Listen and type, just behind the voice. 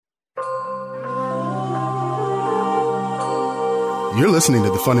You're listening to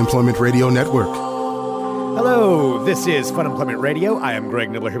the Funemployment Radio Network. Hello, this is Funemployment Radio. I am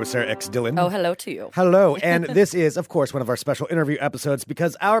Greg Nibbler here with Sarah X. Dillon. Oh, hello to you. Hello, and this is, of course, one of our special interview episodes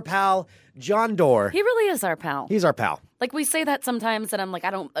because our pal, Jon Dore. He really is our pal. He's our pal. Like, we say that sometimes, and I'm like,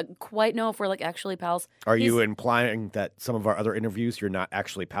 I don't quite know if we're, like, actually pals. Are you implying that some of our other interviews, you're not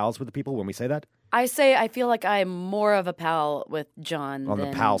actually pals with the people when we say that? I feel like I'm more of a pal with Jon On the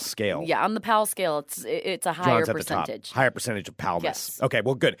pal scale. Yeah, on the pal scale, it's a higher John's at percentage. The top. Higher percentage of palness. Yes. Okay,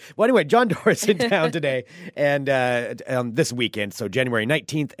 well, good. Well, anyway, Jon Dore is in town today and this weekend, so January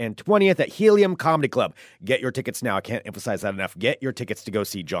 19th and 20th at Helium Comedy Club. Get your tickets now. I can't emphasize that enough. Get your tickets to go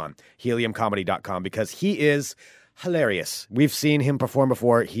see Jon. HeliumComedy.com because he is hilarious. We've seen him perform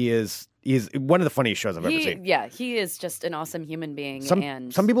before. He's one of the funniest shows I've ever seen. Yeah, he is just an awesome human being.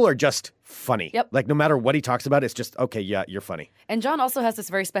 Some people are just funny. Yep. Like, no matter what he talks about, it's just, okay, yeah, you're funny. And Jon also has this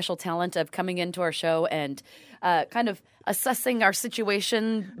very special talent of coming into our show and kind of assessing our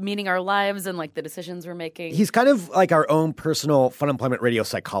situation, meaning our lives and, like, the decisions we're making. He's kind of like our own personal Funemployment Radio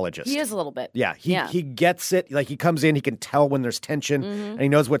psychologist. He is a little bit. Yeah, he gets it. Like, he comes in, he can tell when there's tension, and he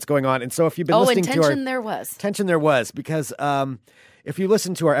knows what's going on. And so if you've been listening to our... tension there was, because... if you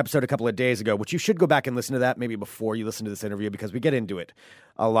listened to our episode a couple of days ago, which you should go back and listen to that maybe before you listen to this interview because we get into it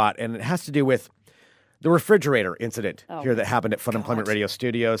a lot, and it has to do with the refrigerator incident here that happened at Funemployment Radio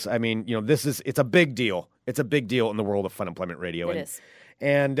Studios. I mean, you know, it's a big deal. It's a big deal in the world of Funemployment Radio. It is.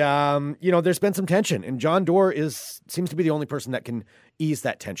 And, you know, there's been some tension, and Jon Dore seems to be the only person that can ease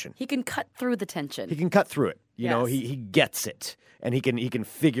that tension. He can cut through the tension. He can cut through it. You know, he gets it. And he can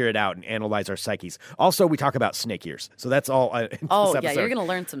figure it out and analyze our psyches. Also, we talk about snake ears. So that's all in this episode. Yeah, you're going to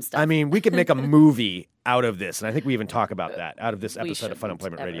learn some stuff. I mean, we could make a movie out of this. And I think we even talk about that out of this episode of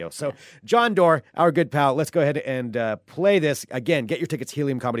Funemployment Radio. So, Jon Dore, our good pal, let's go ahead and play this. Again, get your tickets,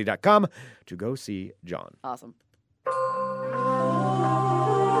 heliumcomedy.com, to go see Jon. Awesome.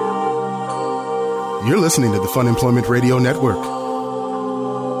 You're listening to the Funemployment Radio Network.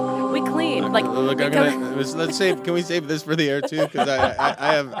 We clean. Like, look, let's save. Can we save this for the air too? Because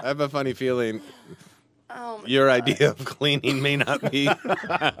I have a funny feeling your idea of cleaning may not be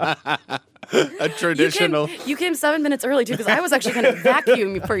a traditional. You came 7 minutes early too, because I was actually going to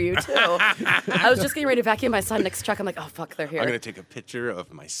vacuum for you too. I was just getting ready to vacuum my son next truck. I'm like, oh fuck, they're here. I'm going to take a picture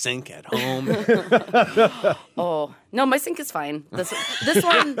of my sink at home. Oh no, my sink is fine. This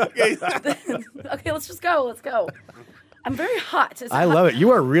one. Okay, let's just go. Let's go. I'm very hot. I love it.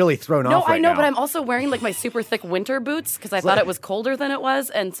 You are really thrown off right I know, now. but I'm also wearing like my super thick winter boots because I thought it was colder than it was,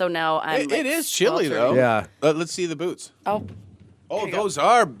 and so now I'm. It is chilly though. Yeah. Let's see the boots. Oh, those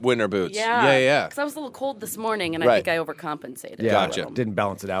are winter boots. Yeah. Because I was a little cold this morning, and I think I overcompensated. Yeah, Gotcha. Didn't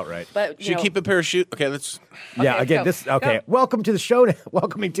balance it out right. But should keep a pair of shoes. Okay, let's. Yeah, Okay, again, go. Go. Welcome to the show.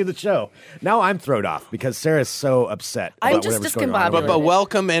 Welcoming to the show. Now I'm thrown off because Sarah's so upset. I'm about just whatever's going on. discombobulated. But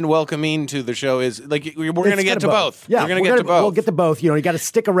welcome and welcoming to the show is like we're going to get to both. Yeah, we're going to get to both. We'll get to both. You know, you got to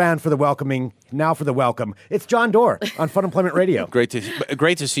stick around for the welcoming. Now for the welcome. It's Jon Dore on Funemployment Radio. Great to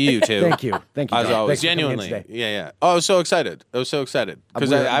see you too. Thank you, As Jon. always, Thanks for coming in genuinely. today. Yeah. Oh, I was so excited.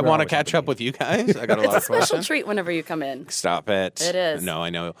 Because I We're want to always catch happy. up with you guys. I got a lot It's a of special questions. treat whenever you come in. Stop it. It is. No, I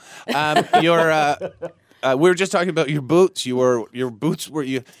know. We were just talking about your boots. Your boots were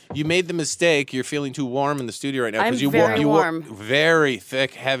you made the mistake. You're feeling too warm in the studio right now I'm you very wore warm. very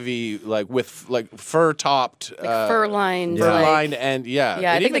thick, heavy, like with like fur topped, Fur lined. lined, and yeah.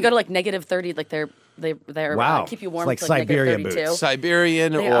 Yeah, I think even they go to like -30. Like they're Wow. keep you warm. It's like to Siberian -32. boots.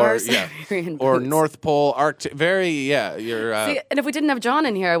 Siberian They or are Siberian or boots. North Pole Arctic. Very You're. See, and if we didn't have Jon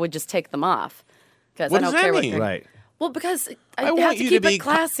in here, I would just take them off. Because I What don't does that care mean? what. Right. Well, because I want have to you keep to be it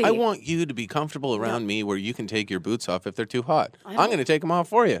classy. I want you to be comfortable around me, where you can take your boots off if they're too hot. I'm going to take them off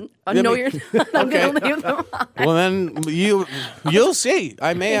for you. No, you're not. I'm Okay. going to leave them on. Well, then you'll see.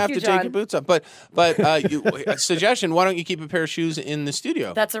 I may have you, to take Jon. your boots off, but a suggestion: why don't you keep a pair of shoes in the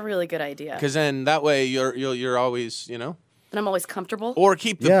studio? That's a really good idea. Because then that way you're always And I'm always comfortable. or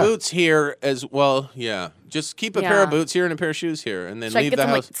keep the boots here as well. Yeah, just keep a pair Yeah. of boots here and a pair of shoes here, and then Should I leave get the some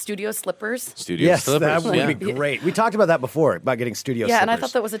house. like studio slippers? Studio Yes, slippers. that would yeah. be great. We talked about that before, about getting studio Yeah, slippers. and I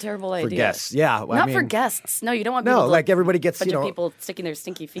thought that was a terrible idea. for guests. Yeah, Not for guests. No, you don't want No, people to, like everybody gets, bunch you know. of people sticking their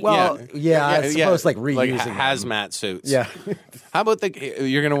stinky feet. Well, I suppose like reusing them. hazmat suits. Yeah. How about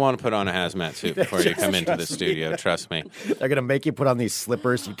you're going to want to put on a hazmat suit before you come into the studio. Trust me. They're going to make you put on these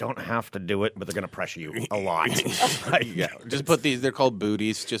slippers. You don't have to do it, but they're going to pressure you a lot. Yeah, just put these. They're called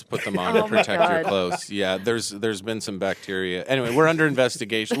booties. Just put them on Oh to my protect your God. clothes. Yeah, there's been some bacteria. Anyway, we're under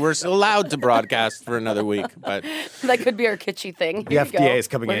investigation. We're allowed to broadcast for another week, but That could be our kitschy thing. The FDA is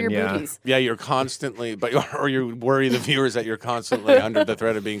coming in, yeah. yeah, you're constantly, or you worry the viewers that you're constantly under the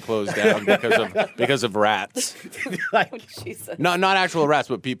threat of being closed down because of rats. Jesus. Not actual rats,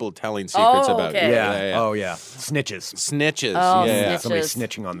 but people telling secrets Oh, about okay. you. Yeah. Oh, yeah. Snitches. Snitches. Oh, yeah. snitches. Somebody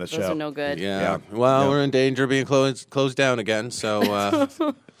snitching on the Those show. are no good. Yeah. Yeah. Well, Yeah. we're in danger of being closed down again. So,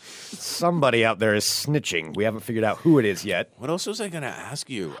 Somebody out there is snitching. We haven't figured out who it is yet. what else was I going to ask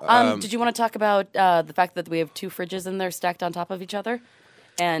you? Did you want to talk about the fact that we have 2 fridges in there stacked on top of each other?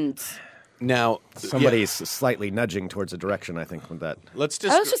 And Now, Somebody's slightly nudging towards a direction, I think, with that. let's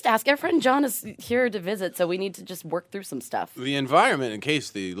I was just asking. Our friend John is here to visit, so we need to just work through some stuff. The environment, in case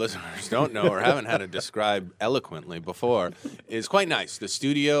the listeners don't know or haven't had it described eloquently before, is quite nice. The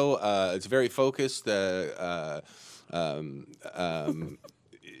studio, it's very focused. Yeah.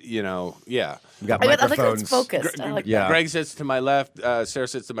 We got I like that microphones. it's focused. I like Yeah. Greg sits to my left, Sarah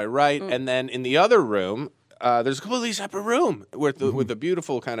sits to my right, and then in the other room, there's a completely separate room with a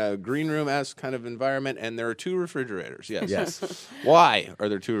beautiful kind of green room-esque kind of environment, and there are 2 refrigerators. Yes. Yes. Why are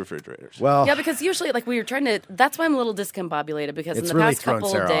there 2 refrigerators? Well, Yeah, because usually, like, we were trying to. That's why I'm a little discombobulated because in It's the really past thrown couple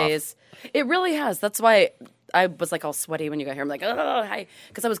Sarah of days, it really has. That's why I was like all sweaty when you got here. I'm like, oh, hi,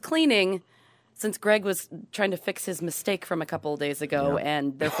 because I was cleaning since Greg was trying to fix his mistake from a couple of days ago,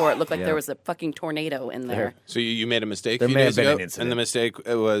 and therefore it looked like there was a fucking tornado in there. So you made a mistake There a few may have days been ago, an incident. and the mistake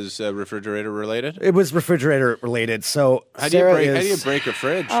was refrigerator related. it was refrigerator related. So How do Sarah you is break a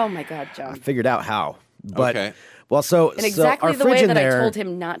fridge? Oh my God, John! figured out how. But Okay. well, so And exactly so our the fridge way in that there, I told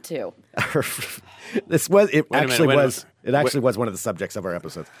him not to. This was it. Wait a Actually minute, was it actually was one of the subjects of our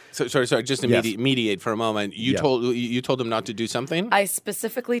episodes. So, sorry. Just to Yes. mediate for a moment. You Yeah. told him not to do something. I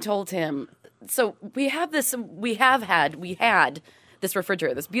specifically told him. So we had this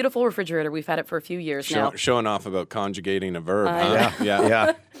refrigerator, this beautiful refrigerator. We've had it for a few years now. Showing off about conjugating a verb. Huh?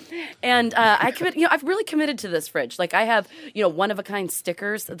 Yeah. And I've really committed to this fridge. Like I have, one of a kind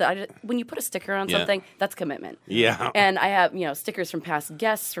stickers that when you put a sticker on Yeah. something, that's commitment. Yeah. And I have, stickers from past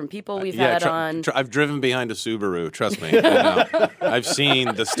guests, from people we've Yeah, had on. I've driven behind a Subaru. Trust me. I know. I've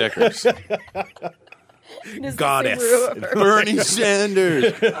seen the stickers. Is the Goddess. Subaru- Bernie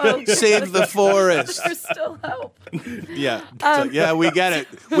Sanders, Oh, save the forest. There's still hope. Yeah, yeah, we get it.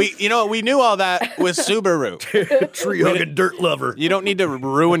 We knew all that with Subaru. Tree hugging dirt lover. You don't need to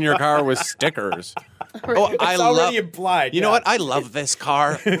ruin your car with stickers. Oh, I It's already love. implied. You know what? I love this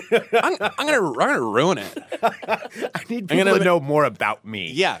car. I'm gonna ruin it. I need people to know more about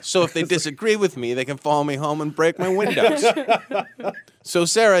me. Yeah. So if they disagree with me, they can follow me home and break my windows. So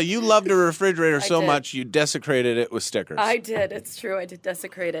Sarah, you loved a refrigerator so did. much you desecrated it with stickers. I did. It's true. I did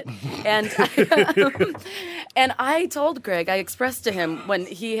desecrate it. And I told Greg, I expressed to him when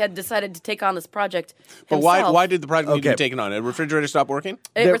he had decided to take on this project But himself. why did the project need to Okay. be taken on? A refrigerator stopped working?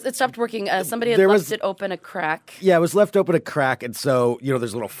 It stopped working. Somebody had there left was- it open a crack. Yeah, it was left open a crack, and so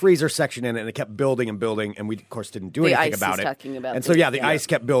there's a little freezer section in it, and it kept building and building, and we of course didn't do The anything ice about he's it. talking about. And so the ice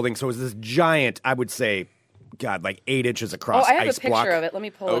kept building, so it was this giant, I would say, God, like 8 inches Oh, across I have ice a picture block. of it. Let me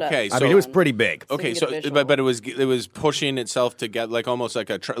pull it up. Okay, I mean, it was pretty big. So Okay, you so get a visual. but it was pushing itself to get like almost like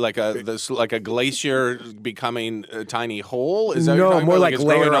a glacier becoming a tiny hole. Is that what you're No, talking more about? like it's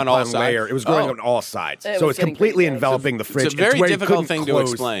layer growing on all upon sides? layer. It was growing Oh. on all sides, It so was it's getting completely pretty big. enveloping the fridge. It's a very where you difficult couldn't thing to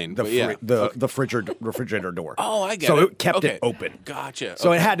close explain, The but yeah. the refrigerator door. Oh, I get so it. it kept Okay. it open. Gotcha. So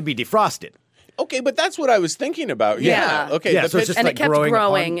Okay. it had to be defrosted. Okay, but that's what I was thinking about. Yeah. Yeah. Okay. Yeah, the so it's pitch, just And like it kept growing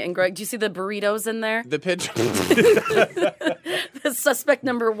growing. upon- And Greg, do you see the burritos in there? the pitch. Suspect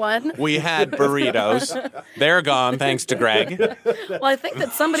number 1. We had burritos. They're gone thanks to Greg. Well, I think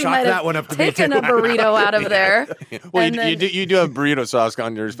that somebody Chalk might that have one up to me, taken too. a burrito out of there. Well, And then- you do have burrito sauce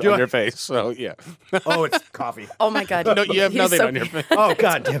on your face, so yeah. Oh, it's coffee. Oh my God! No, you have He's nothing so- on your face. Oh,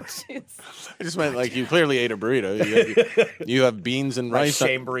 God damn it. I just meant like you clearly ate a burrito. You have beans and rice.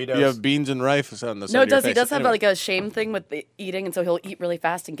 shame burritos. You have beans and rice on the side No, of your he face. does have Anyway. like a shame thing with the eating, and so he'll eat really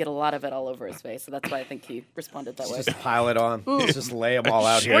fast and get a lot of it all over his face. So that's why I think he responded that way. Just pile it on. Just lay them all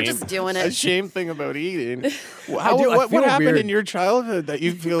out here. We're just doing a it. shame thing about eating. I feel What happened weird. in your childhood that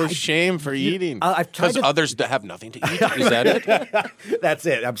you feel shame for eating? I've tried Because to- others have nothing to eat. Is that it? That's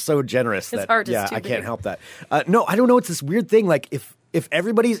it. I'm so generous His that heart is yeah, too I can't big. help that. No, I don't know. It's this weird thing. Like if if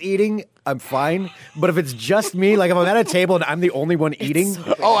everybody's eating, I'm fine. But if it's just me, like if I'm at a table and I'm the only one eating,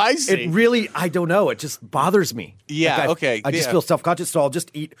 Oh, I see. it really, I don't know. It just bothers me. Yeah, Like okay, I just yeah. feel self-conscious, so I'll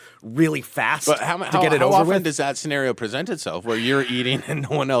just eat really fast But to how get it over often with. does that scenario present itself where you're eating and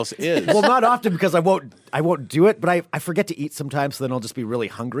no one else is? Well, not often because I won't do it, but I forget to eat sometimes, so then I'll just be really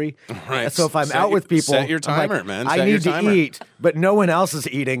hungry. Right. So if I'm Set out your- with people, set your I'm like, timer, man. I Set your need to timer. eat, but no one else is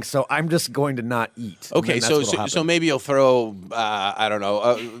eating, so I'm just going to not eat. And Okay, then that's so what'll happen. maybe you'll throw I don't know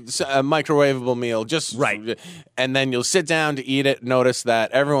a microwavable meal, just Right. and then you'll sit down to eat it. Notice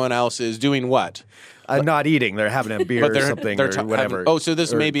that everyone else is doing what? Not eating. They're having a beer But or something or whatever. So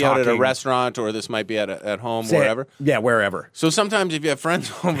this or may be out at a talking. restaurant, or this might be at home, Say- wherever. Yeah, wherever. So sometimes if you have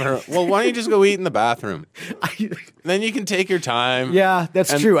friends over, well, why don't you just go eat in the bathroom? Then you can take your time. Yeah,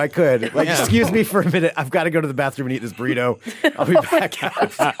 that's And- true. I could. Like, Yeah. excuse me for a minute. I've got to go to the bathroom and eat this burrito. I'll be back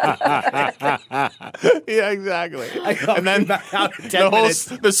out. Yeah, exactly. I'll And then be back out in 10 minutes.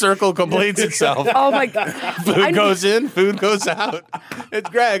 the circle completes itself. Oh my god! Food goes in, food goes out. It's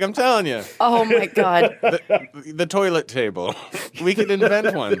Greg, I'm telling you. Oh my god! The toilet table. We could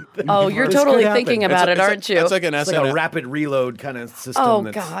invent one. Oh, you're This totally could happen. thinking about it, aren't you? It's like an It's like SNL. a rapid reload kind of system. Oh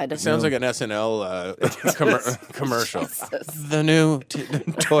that's- god! Sounds like an SNL commercial. The new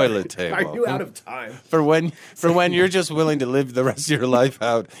toilet table. Are you out of time? for when you're just willing to live the rest of your life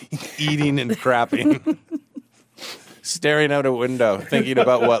out eating and crapping, staring out a window, thinking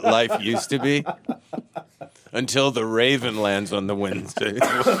about what life used to be, until the raven lands on the on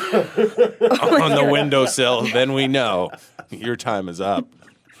the windowsill. Then we know your time is up.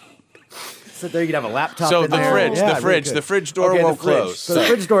 So there you can have a laptop. So in the there. fridge, Yeah, the really fridge, good. the fridge door Okay, won't the fridge. close. So the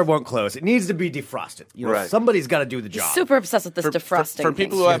fridge door won't close. It needs to be defrosted. You know, Right. somebody's got to do the job. Super obsessed with this defrosting. For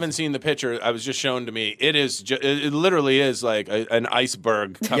people thing. who haven't seen the picture, I was just shown to me. It is. It literally is like an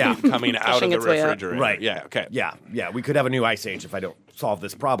iceberg coming out of Pushing the its way up. refrigerator. Right. Yeah. Okay. Yeah. We could have a new ice age if I don't solve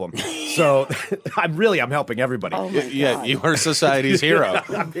this problem. So I'm helping everybody. Oh my Yeah. God. You are society's hero.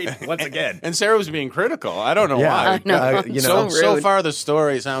 I mean, once again. And Sarah was being critical. I don't know Yeah. why. I know. you So know, So rude. far, the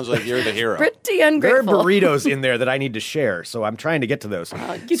story sounds like you're the hero. Pretty there are ungrateful. burritos in there that I need to share, so I'm trying to get to those.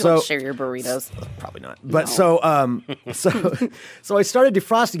 You so, don't share your burritos. Probably not. But so I started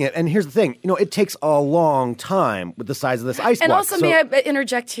defrosting it, and here's the thing. You know, it takes a long time with the size of this ice And block. also, So- may I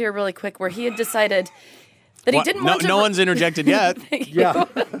interject here really quick, where he had decided that he What? didn't No, want to. no one's interjected yet. Yeah.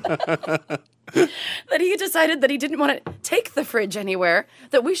 That he decided that he didn't want to take the fridge anywhere.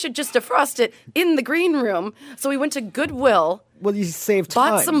 That we should just defrost it in the green room. So we went to Goodwill, Well, you save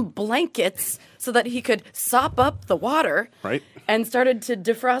time. bought some blankets so that he could sop up the water, Right. and started to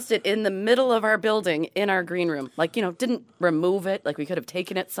defrost it in the middle of our building in our green room. Like, you know, didn't remove it. Like we could have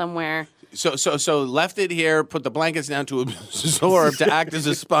taken it somewhere. So left it here, put the blankets down to absorb, to act as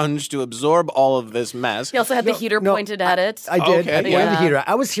a sponge to absorb all of this mess. He also had the heater no, pointed at it. I did. Okay, I pointed yeah. the heater.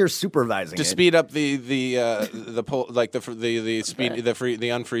 I was here supervising To it. speed up the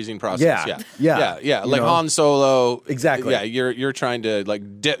unfreezing process. Yeah. Yeah. You Like know. Han Solo. Exactly. Yeah, you're trying to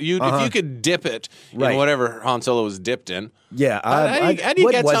like dip. If you could dip it Right. in whatever Han Solo was dipped in. Yeah. How do you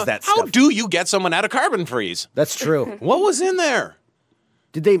what get was some- that How stuff? do you get someone out of carbon freeze? That's true. What was in there?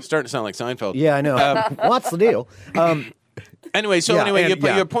 Did they? Starting to sound like Seinfeld. Yeah, I know. What's the deal? Anyway,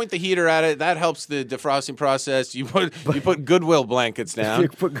 Yeah, you point the heater at it. That helps the defrosting process. You put Goodwill blankets down. You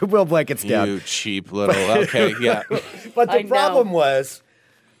put Goodwill blankets down. You cheap little. Okay, yeah. But I the know. problem was,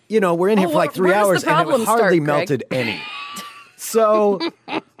 you know, we're in here for like 3 where does hours the and it problem hardly start, Greg? melted any. So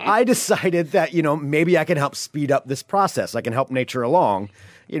I decided that, you know, maybe I can help speed up this process. I can help nature along,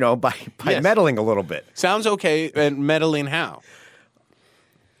 you know, by Yes. meddling a little bit. Sounds okay. And meddling how?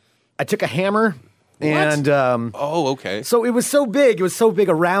 I took a hammer and Oh, okay. so it was so big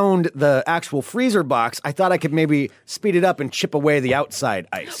around the actual freezer box. I thought I could maybe speed it up and chip away the outside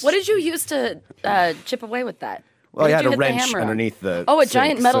ice. What did you use to chip away with that? Well, What I did had you a hit the wrench hammer on? underneath the Oh, a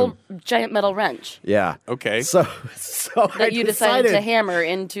sink, giant metal wrench Yeah. Okay. So I that you decided to hammer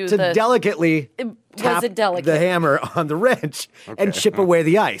into to the. delicately was tap it delicate? the hammer on the wrench and chip away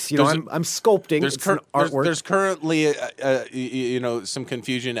the ice. You know, There's I'm sculpting. There's, It's an artwork. there's currently, some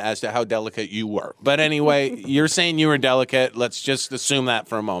confusion as to how delicate you were. But anyway, you're saying you were delicate. Let's just assume that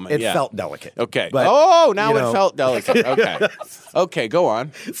for a moment. It Yeah. felt delicate. Okay. But, now you it know. felt delicate. Okay. Okay, go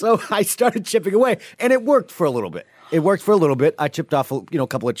on. So I started chipping away, and it worked for a little bit. I chipped off a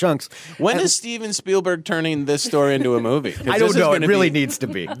couple of chunks. When And is Steven Spielberg turning this story into a movie? 'Cause I this don't is know. It gonna really be- needs to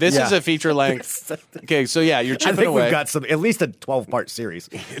be. This Yeah. is a feature length. Okay, so yeah, you're I chipping think away. we've got at least a 12-part series.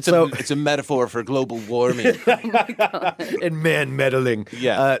 It's so a metaphor for global warming. and man meddling.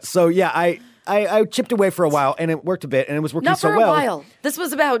 Yeah. I chipped away for a while, and it worked a bit, and it was working Not so for a well. while. This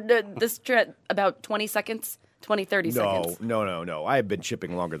was about about 20 seconds. 20, 30 seconds. No. I have been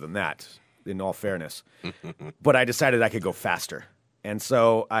chipping longer than that, in all fairness. But I decided I could go faster. And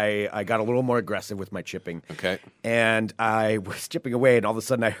so I got a little more aggressive with my chipping. Okay. And I was chipping away, and all of a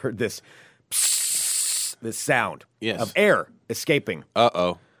sudden I heard this psst, this sound of air escaping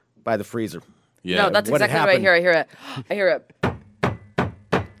by the freezer. Yeah. No, that's What exactly what I happened? hear. I hear it.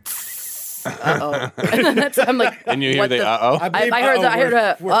 Uh-oh. I'm like, And you hear what the uh-oh? I heard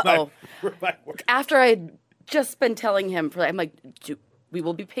a uh-oh. We're After I'd just been telling him, I'm like, we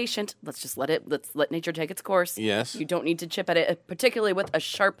will be patient. Let's let nature take its course. Yes. You don't need to chip at it, particularly with a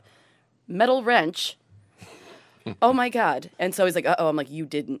sharp metal wrench. Oh my God. And so he's like, uh-oh. I'm like, you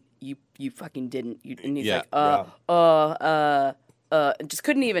didn't. You fucking didn't. And he's like, just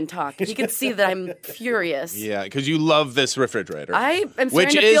couldn't even talk. He could see that I'm furious. Yeah, because you love this refrigerator. I am starting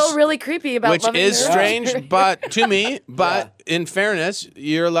to feel really creepy about which loving is the strange, refrigerator. but to me, in fairness,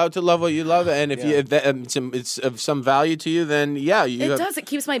 you're allowed to love what you love, and if it's of some value to you, then It does. It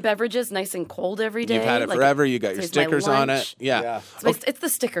keeps my beverages nice and cold every day. You've had it forever. You got your tastes my stickers on it. lunch. Yeah. It's the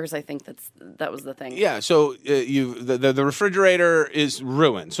stickers. I think that was the thing. Yeah. So the refrigerator is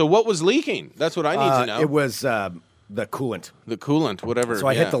ruined. So what was leaking? That's what I need to know. It was the coolant. The coolant, whatever. So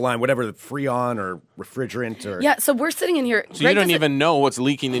I hit the line, whatever the Freon or refrigerant or... Yeah, so we're sitting in here. So you don't even know what's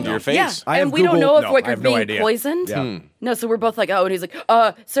leaking into your face. Yeah, I have and we don't know if Googled- we're I have being no idea. poisoned. Yeah. No, so we're both like, oh, and he's like,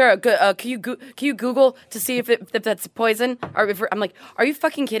 Sarah, can you Google to see if that's poison? I'm like, are you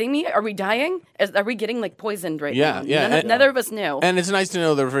fucking kidding me? Are we dying? Are we getting like poisoned right now? Yeah. Neither of us knew. And it's nice to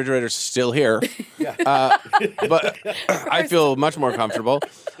know the refrigerator's still here. But I feel much more comfortable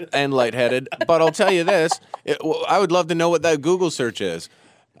and lightheaded. But I'll tell you this. I would love to know what that Google search is.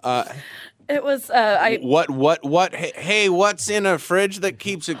 It was What? Hey, what's in a fridge that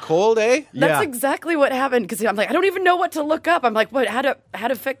keeps it cold, eh? That's exactly what happened because I'm like, I don't even know what to look up. I'm like, what? How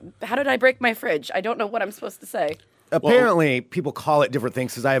did I break my fridge? I don't know what I'm supposed to say. Apparently, people call it different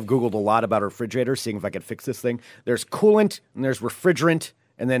things because I have Googled a lot about refrigerators, seeing if I could fix this thing. There's coolant and there's refrigerant,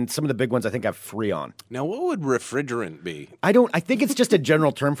 and then some of the big ones I think have Freon. Now, what would refrigerant be? I think it's just a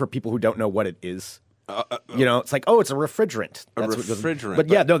general term for people who don't know what it is. It's like, it's a refrigerant. That's what refrigerant. But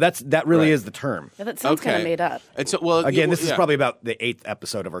yeah, no, that really is the term. Yeah, that sounds kind of made up. And so, Again, this is probably about the 8th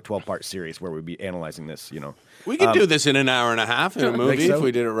episode of our 12-part series where we'd be analyzing this, We could do this in an hour and a half in a movie so? if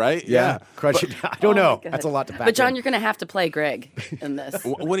we did it right. Yeah. Crush it. I don't know. God. That's a lot to pack But John, in. you're going to have to play Greg in this.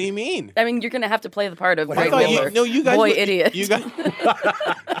 What do you mean? I mean, you're going to have to play the part of I Greg thought Miller. you guys boy would, idiot. You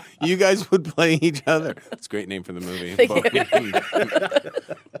guys would play each other. That's a great name for the movie.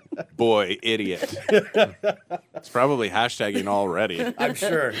 Boy idiot. It's probably hashtagging already. I'm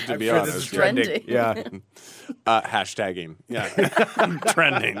sure. To be honest, this is Trending. trending. Yeah. Hashtagging. Yeah.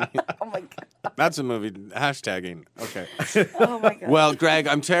 Trending. Oh my God. That's a movie. Hashtagging. Okay. Oh my God. Well, Greg,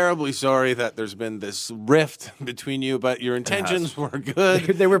 I'm terribly sorry that the's been this rift between you, but your intentions were good.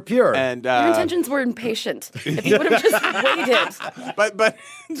 They were pure. And Your intentions were impatient. If you would have just waited. but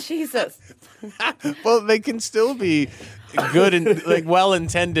Jesus. well, they can still be good and well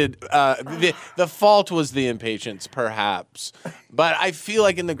intended. The fault was the impatience, perhaps. But I feel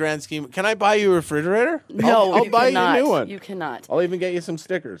like in the grand scheme, can I buy you a refrigerator? No, I'll you buy cannot. you a new one. You cannot. I'll even get you some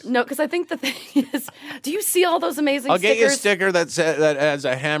stickers. No, because I think the thing is, do you see all those amazing I'll stickers? get you a sticker that has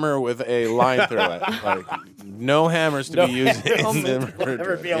a hammer with a line through it. Like, no hammers to be used in the refrigerator.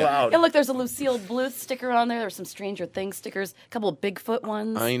 Never be allowed. Yeah, look, there's a Lucille Bluth sticker on there. There's some Stranger Things stickers, a couple of Bigfoot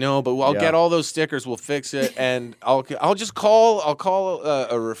ones. I know, but I'll get all those stickers. We'll fix it, and I'll call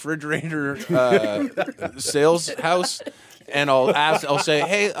a refrigerator sales house, and I'll say,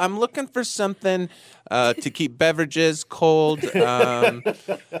 hey, I'm looking for something to keep beverages cold. It's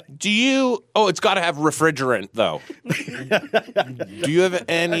got to have refrigerant though. Do you have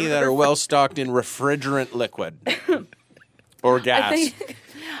any that are well stocked in refrigerant liquid or gas?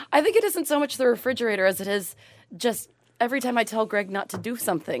 I think it isn't so much the refrigerator as it is just every time I tell Greg not to do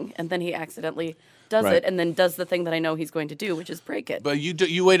something, and then he accidentally does it, and then does the thing that I know he's going to do, which is break it. But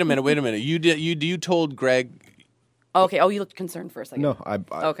you wait a minute. You told Greg. Okay. Oh, you looked concerned for a second. No,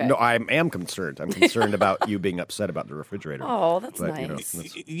 Okay. No, I am concerned. I'm concerned about you being upset about the refrigerator. Oh, that's But,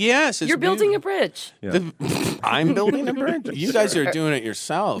 nice. Yes, You're building a bridge. I'm building a bridge. You guys are doing it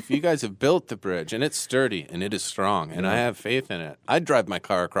yourself. You guys have built the bridge, and it's sturdy and it is strong, and I have faith in it. I'd drive my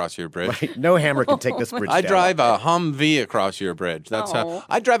car across your bridge. No hammer can take this bridge I down. drive a Humvee across your bridge. That's how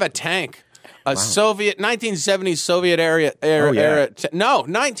I drive a tank. A Soviet 1970s Soviet era. No,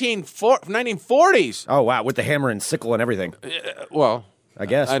 1940s. Oh wow, with the hammer and sickle and everything. Well, I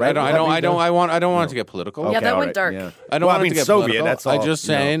guess. I right? don't want it to get political. Yeah, that all went right, dark. yeah. I don't Well, want it to get Soviet. political. That's all. I'm just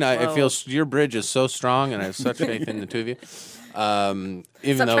saying. I feel your bridge is so strong, and I have such faith in the two of you. Even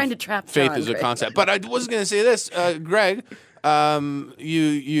Stop though trying to trap faith John, is a Greg. concept. But I was going to say this, Greg.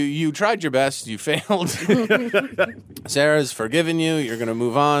 You tried your best. You failed. Sarah's forgiven you. You're going to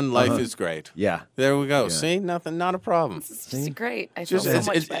move on. Life is great. Yeah. There we go. See, nothing, not a problem. It's just great. I feel so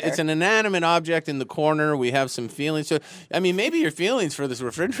much better. It's an inanimate object in the corner. We have some feelings. So, I mean, maybe your feelings for this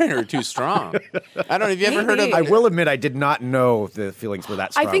refrigerator are too strong. I don't know. Have you ever heard of? I will admit I did not know the feelings were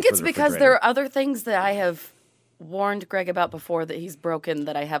that strong. I think for it's the because refrigerator. there are other things that I have warned Greg about before that he's broken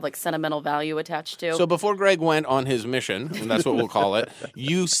that I have like sentimental value attached to. So before Greg went on his mission, and that's what we'll call it,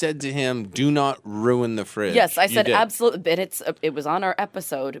 you said to him, "Do not ruin the fridge." Yes, I said did. absolutely. And it was on our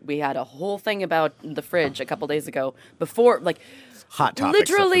episode. We had a whole thing about the fridge a couple days ago before, like hot topics.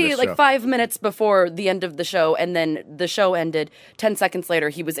 literally of like this show. 5 minutes before the end of the show, and then the show ended. 10 seconds later,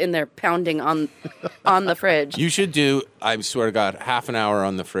 he was in there pounding on the fridge. You should do, I swear to God, half an hour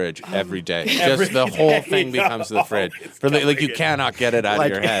on the fridge every day. Just the whole thing becomes the fridge. Like you cannot get it out of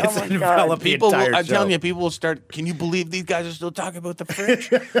your head. It's enveloped the entire I'm show. telling you, people will start, can you believe these guys are still talking about the fridge?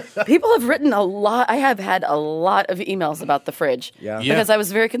 People have written a lot. I have had a lot of emails about the fridge. Yeah. Because I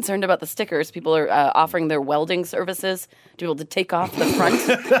was very concerned about the stickers. People are offering their welding services to be able to take off the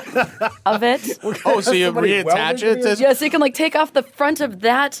front of it. Oh, so you Somebody reattach welded it? Yeah, so you can like take off the front of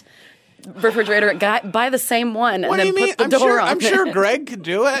that refrigerator, buy the same one, What and do then you mean? put the door on. I'm sure Greg could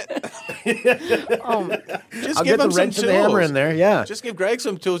do it. Just I'll give get the him some wrench and the hammer tools. in there. Yeah. Just give Greg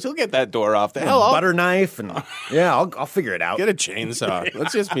some tools. He'll get that door off. The hell, butter knife and yeah, I'll figure it out. get a chainsaw.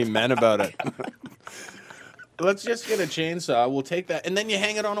 Let's just be men about it. Let's just get a chainsaw. We'll take that, and then you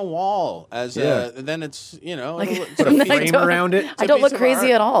hang it on a wall. Then it's it's Put a I frame don't- around it. I don't piece look of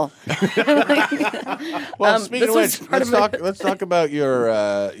crazy art. at all. Well, speaking this of was which, part let's of my- let's talk about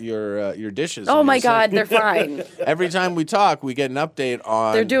your dishes. Oh and my your God, sink. they're fine. Every time we talk, we get an update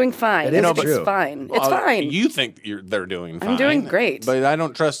on. They're doing fine. It is It's true. fine. It's Well, fine. You think they're doing fine. I'm doing great. But I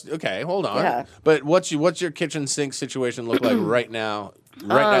don't trust. Okay, hold on. Yeah. But what's your kitchen sink situation look like right now?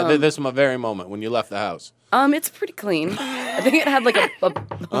 Right now, this very moment when you left the house. It's pretty clean. I think it had like a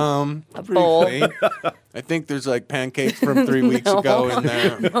bowl. Pretty clean. I think there's like pancakes from 3 weeks ago in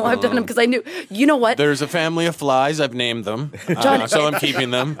there. No, I've done them because I knew. You know what? There's a family of flies. I've named them, John, so I'm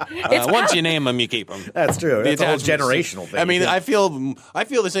keeping them. Once you name them, you keep them. That's true. That's a whole attachments. generational thing. I mean, I feel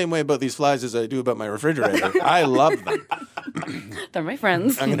the same way about these flies as I do about my refrigerator. I love them. They're my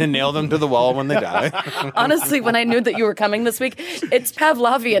friends. I'm going to nail them to the wall when they die. Honestly, when I knew that you were coming this week, it's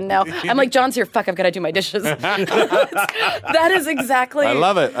Pavlovian now. I'm like, John's here. Fuck, I've got to do my dishes. That is exactly. I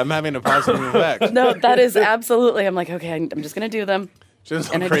love it. I'm having a positive effect. No, that is absolutely. I'm like, okay, I'm just going to do them. She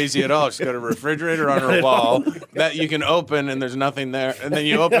doesn't look crazy at all. She's got a refrigerator on her wall that you can open and there's nothing there. And then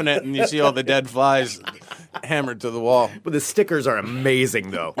you open it and you see all the dead flies hammered to the wall but the stickers are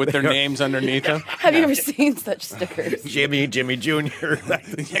amazing though. with their names underneath them. Have you ever seen such stickers? Jimmy Jr.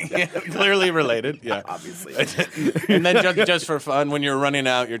 Yeah, clearly related, yeah. Obviously. And then just for fun, when you're running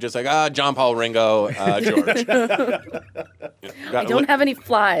out, you're just like, John Paul, Ringo, George. I don't have any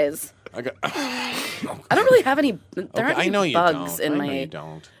flies. I don't really have any. There aren't I any know you bugs don't. in I my. know you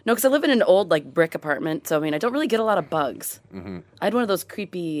don't. No, because I live in an old like brick apartment, so I mean I don't really get a lot of bugs. Mm-hmm. I had one of those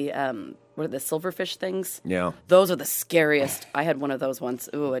creepy, what are the silverfish things? Yeah. Those are the scariest. I had one of those once.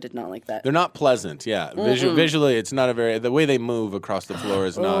 Ooh, I did not like that. They're not pleasant, yeah. Visually, it's not the way they move across the floor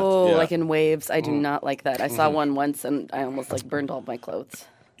is not. Oh, yeah. like in waves. I do Mm-hmm. not like that. I saw one once and I almost like burned all my clothes.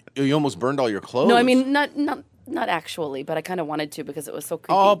 You almost burned all your clothes. No, I mean not actually, but I kind of wanted to because it was so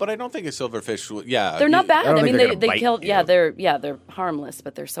creepy. Oh, but I don't think a silverfish. Yeah, they're not bad. don't I think mean, they're gonna they bite killed. you. Yeah, they're harmless,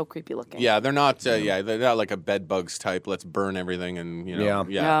 but they're so creepy looking. Yeah, they're not. They're not like a bed bugs type. Let's burn everything and Yeah.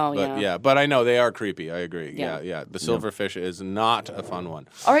 Oh, but yeah. But I know they are creepy. I agree. Yeah. Yeah. The silverfish is not a fun one.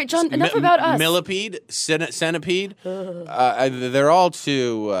 All right, John. Enough about us. Millipede, centipede. They're all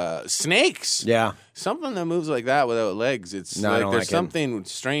too snakes. Yeah. Something that moves like that without legs. It's No, I like don't there's like it. something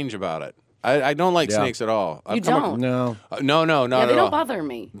strange about it. I don't like Yeah. snakes at all. You don't. No. No, not Yeah, at they all. don't bother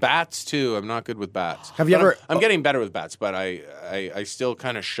me. Bats too. I'm not good with bats. Have you But ever- I'm getting better with bats, but I still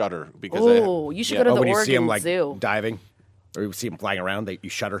kind of shudder because. Oh, you should go to the when you see them Oregon like Zoo. diving, or you see them flying around, you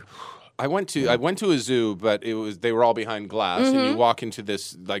shudder. I went to a zoo, but they were all behind glass, and you walk into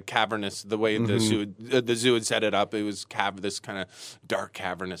this like cavernous. The way the zoo had set it up, it was this kind of dark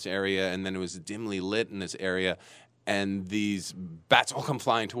cavernous area, and then it was dimly lit in this area. and these bats all come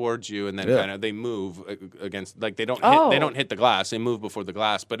flying towards you, and then Yeah. kind of they move against, like they don't hit the glass. They move before the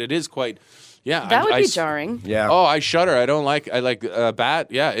glass, but it is quite, That would be jarring. Yeah. Oh, I shudder. I like a bat.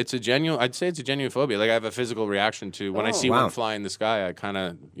 Yeah, I'd say it's a genuine phobia. Like I have a physical reaction to when I see Wow. one fly in the sky. I kind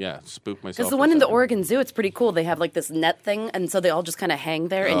of spook myself. Because the for one a in the second. Oregon Zoo, it's pretty cool. They have like this net thing, and so they all just kind of hang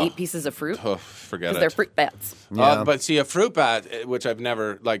there and eat pieces of fruit. Oh, forget Because it. they're fruit bats. Yeah. But see, a fruit bat, which I've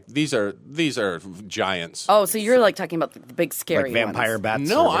never like. These are giants. Oh, so you're like talking about the big scary Like vampire ones. bats.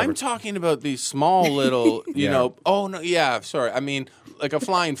 No, or whatever. I'm talking about these small little, you Yeah. know. Oh no, yeah, sorry. I mean, like a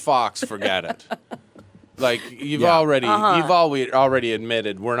flying fox. Forget it. Like you've Yeah. already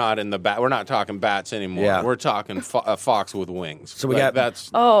admitted we're not in the bat. We're not talking bats anymore. Yeah. We're talking a fox with wings. So we Like, got-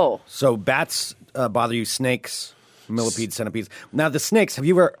 that's. Oh, So bats bother you, snakes, millipedes, centipedes. Now the snakes, have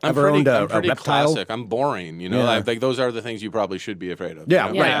you ever I'm owned I'm a pretty reptile? classic. I'm boring. You know, Yeah. like those are the things you probably should be afraid of. Yeah,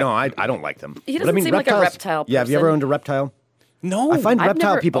 you know? right. Yeah. No, I don't like them. He But doesn't seem like a reptiles- reptile Yeah, have you ever person. owned a reptile? No, I find I've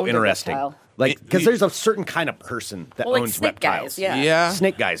reptile never people owned a interesting. reptile. Like, because there's a certain kind of person that well, like owns snake reptiles. guys. Yeah. Yeah.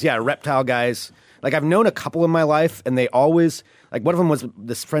 Snake guys, yeah, reptile guys. Like I've known a couple in my life, and they always like one of them was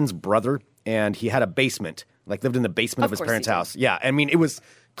this friend's brother, and he had a basement, like lived in the basement of Of his course parents' he did. house. Yeah, I mean it was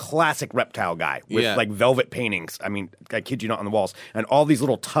classic reptile guy with Yeah. like velvet paintings. I mean, I kid you not, on the walls, and all these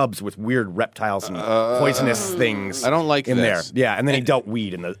little tubs with weird reptiles and poisonous things. I don't like in this. there. Yeah, and then he dealt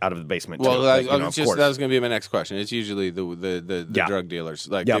weed out of the basement. Well, too. like, Like, of course. that was going to be my next question. It's usually the Yeah. drug dealers.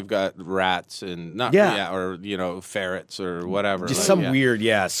 Like Yep. they've got rats and not Yeah. or ferrets or whatever. Just like, some yeah. weird,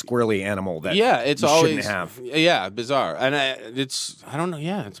 squirrely animal that It's you always shouldn't have. Yeah, bizarre, and I don't know.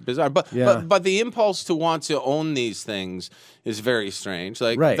 Yeah, it's bizarre, but Yeah. but the impulse to want to own these things is very strange.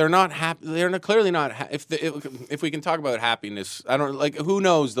 Like Right. they're not happy. They're clearly not. If we can talk about happiness, I don't like. Who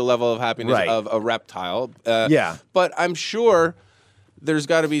knows the level of happiness Right. of a reptile? Yeah. but I'm sure. There's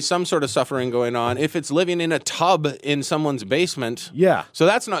got to be some sort of suffering going on if it's living in a tub in someone's basement. Yeah. So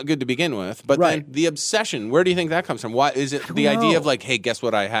that's not good to begin with. But Right. then the obsession, where do you think that comes from? Why is it the idea of like, hey, guess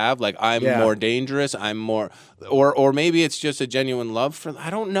what I have? Like I'm Yeah. more dangerous. I'm more, or maybe it's just a genuine love for. I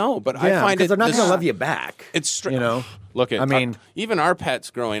don't know. But I Yeah, find because it. they're not this- going to love you back. It's straight. You know? Look at. I mean- even our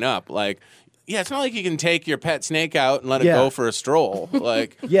pets growing up, like. Yeah, it's not like you can take your pet snake out and let it Yeah. go for a stroll.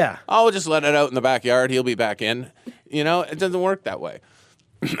 Like, Yeah. I'll just let it out in the backyard. He'll be back in. You know, it doesn't work that way.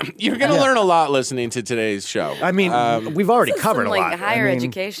 You're going to learn a lot listening to today's show. I mean, we've already covered Some, a lot. like higher I mean,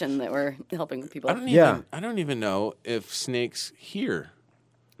 education that we're helping people. Yeah. I don't even know if snakes hear.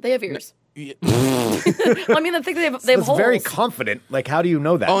 They have ears. Yeah. Well, I mean, I think they have It's holes. very confident. Like, how do you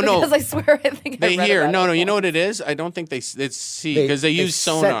know that? Oh, no. Because I swear, I think They I read hear. about No, it. no. You know what it is? I don't think they see They- because they they use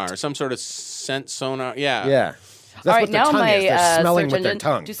sonar, scent. some sort of scent sonar. Yeah. Yeah. That's All right, what their now tongue my is. They're smelling search with their engine.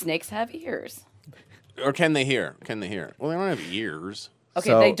 tongue. Do snakes have ears? Or can they hear? Can they hear? Well, they don't have ears. Okay,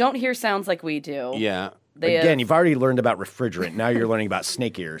 So- they don't hear sounds like we do. Yeah. They Again, have- you've already learned about refrigerant. Now you're learning about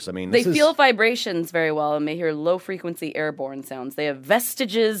snake ears. I mean, They this is, feel vibrations very well and may hear low-frequency airborne sounds. They have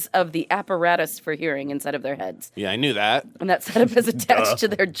vestiges of the apparatus for hearing inside of their heads. Yeah, I knew that. And that setup is attached to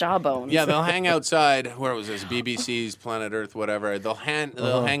their jawbones. Yeah, they'll hang outside. Where was this? BBC's Planet Earth, whatever. They'll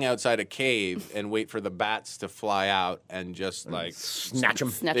hang outside a cave and wait for the bats to fly out and just like snatch them.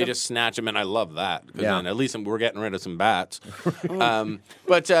 Snatch they 'em. just snatch them, and I love that because Yeah. then at least we're getting rid of some bats.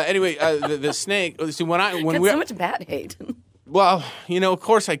 But anyway, the snake. See, when Got we so much bat hate. well, you know, of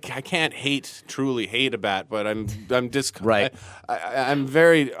course, I can't truly hate a bat, but I'm Right. I'm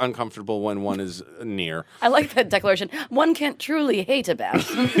very uncomfortable when one is near. I like that declaration. One can't truly hate a bat.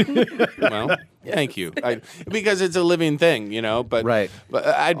 Well, thank you. Because it's a living thing, you know. But Right. But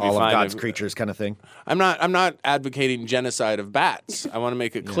I'd be All fine of God's if- creatures kind of thing. I'm not advocating genocide of bats. I want to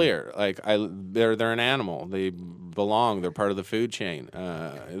make it clear. Like they're an animal. They belong. They're part of the food chain.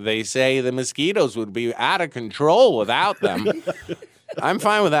 They say the mosquitoes would be out of control without them. I'm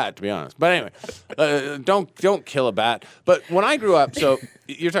fine with that, to be honest. But anyway, don't kill a bat. But when I grew up, so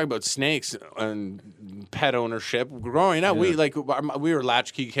you're talking about snakes and pet ownership. Growing up, we were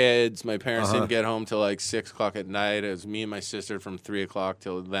latchkey kids. My parents didn't get home till like 6 o'clock at night. It was me and my sister from 3 o'clock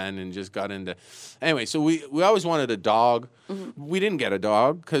till then, and just got into. Anyway, so we always wanted a dog. Mm-hmm. We didn't get a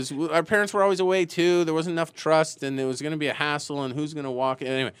dog because our parents were always away too. There wasn't enough trust, and it was going to be a hassle. And who's going to walk?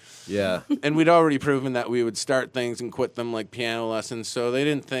 Anyway. Yeah. And we'd already proven that we would start things and quit them like piano lessons. So they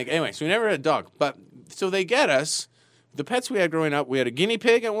didn't think. Anyway, so we never had a dog. But so they get us. The pets we had growing up, we had a guinea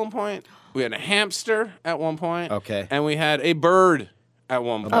pig at one point. We had a hamster at one point. Okay. And we had a bird at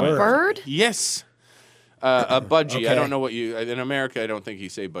one point. A bird? Yes. A budgie. Okay. I don't know what you... In America, I don't think you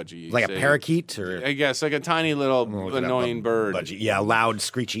say budgie. You Like a say- parakeet or I guess, like a tiny little annoying bird. budgie. Yeah, loud,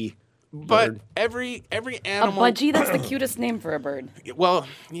 screechy. But every A animal. budgie, that's the cutest name for a bird. Well,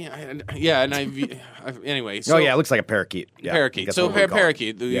 yeah, and anyway. So, it looks like a parakeet. Yeah, parakeet. that's So what we call it.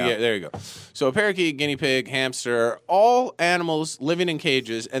 parakeet. Yeah, there you go. So a parakeet, guinea pig, hamster, all animals living in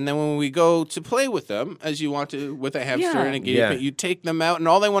cages. And then when we go to play with them, as you want to with a hamster Yeah. and a guinea pig, you take them out, and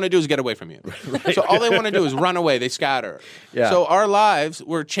all they want to do is get away from you. So all they want to do is run away. They scatter. Yeah. So our lives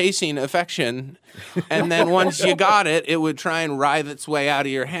were chasing affection, and then once you got it, it would try and writhe its way out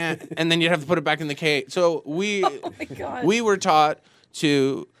of your hand, and then you'd have to put it back in the cage. So we were taught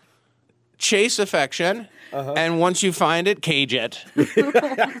to chase affection, and once you find it, cage it.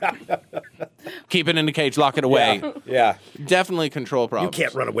 Keep it in the cage, lock it away. Yeah. Definitely control problems. You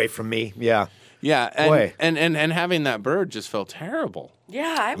can't run away from me. Yeah. Yeah, Boy. and having that bird just felt terrible.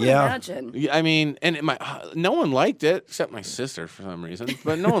 Yeah, I would Yeah. imagine. Yeah, I mean, and no one liked it except my sister for some reason.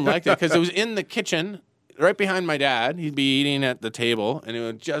 But no one liked it because it was in the kitchen, right behind my dad. He'd be eating at the table, and it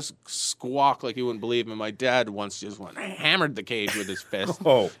would just squawk like you wouldn't believe. And my dad once just hammered the cage with his fist.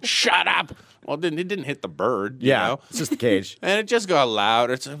 Oh. Shut up! Well, it didn't hit the bird. You know? It's just the cage. And it just got loud.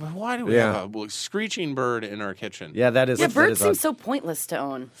 It's like, why do we Yeah. have a screeching bird in our kitchen? Yeah, that is. Yeah, that birds is seem odd. so pointless to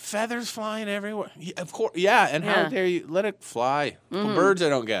own. Feathers flying everywhere. Yeah, of course. Yeah, and how Yeah. dare you let it fly? Well, birds I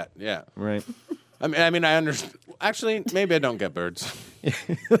don't get. Yeah. Right. I mean, I understand. Actually, maybe I don't get birds.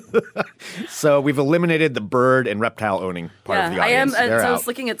 So we've eliminated the bird and reptile owning part of the I am. audience. They're So I out. was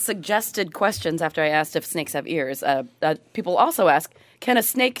looking at suggested questions after I asked if snakes have ears. People also ask, can a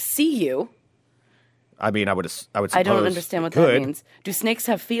snake see you? I mean, I would suppose I don't understand what it could. that means. Do snakes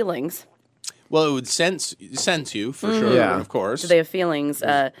have feelings? Well, it would sense you for sure. Yeah. Of course. Do they have feelings?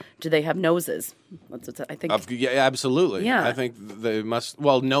 Do they have noses? That's what I think. Yeah, absolutely. Yeah. I think they must.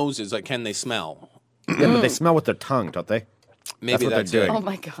 Well, noses. Like, can they smell? Yeah, but they smell with their tongue, don't they? Maybe what that's they're it. doing. Oh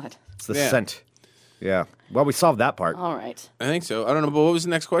my god! It's the Yeah. scent. Yeah. Well, we solved that part. All right. I think so. I don't know. But what was the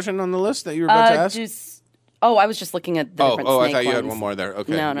next question on the list that you were about to ask? I was just looking at the different I snake thought you had ones. one more there.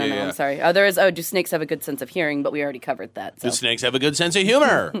 Okay. No, Yeah. I'm sorry. There is. Do snakes have a good sense of hearing? But we already covered that. So. Do snakes have a good sense of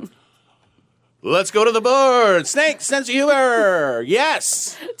humor? Let's go to the board. Snakes, sense of humor.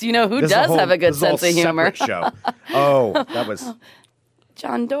 Yes. Do you know who This is does whole- have a good this is whole sense of humor? separate show. Oh, that was.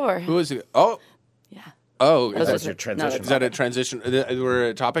 Jon Dore. Who is it? Oh. Yeah. Oh. Those That's are- your transition. Is that a transition? We're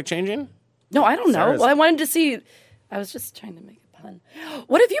a topic changing? No, I don't know. Sarah's- Well, I wanted to see. I was just trying to make a pun.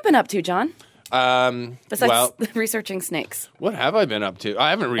 What have you been up to, John? Besides researching snakes. What have I been up to? I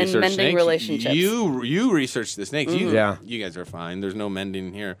haven't researched mending snakes. relationships. You researched the snakes. Yeah. You guys are fine. There's no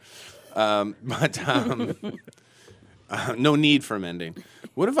mending here. But no need for mending.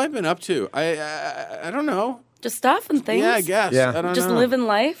 What have I been up to? I don't know. Just stuff and things. Yeah, I guess. Yeah. I don't Just know. living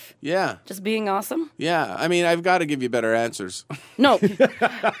life. Yeah. Just being awesome. Yeah. I mean, I've got to give you better answers. No,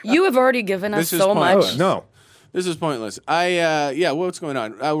 you have already given us This is so pointless. much. No. This is pointless. What's going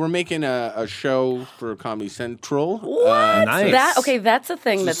on? We're making a show for Comedy Central. What? Nice. That's a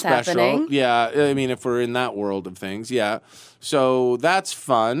thing that's Special. happening. Yeah, I mean, if we're in that world of things, yeah. So that's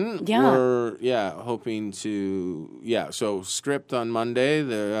fun. Yeah. We're hoping to So script on Monday.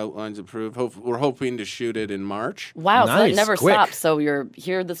 The outline's approved. We're hoping to shoot it in March. Wow, so Nice, it never quick. stops. So you're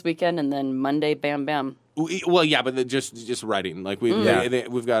here this weekend, and then Monday, bam, bam. Well, yeah, but just writing. Like we've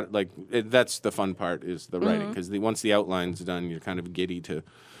got that's the fun part is the writing because once the outline's done, you're kind of giddy to.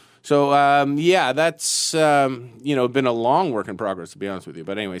 So that's been a long work in progress to be honest with you.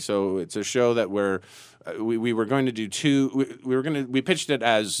 But anyway, so it's a show that we were going to do we pitched it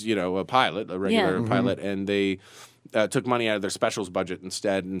as a pilot, a regular pilot, and they took money out of their specials budget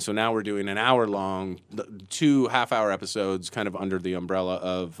instead, and so now we're doing an hour-long, 2 half-hour episodes, kind of under the umbrella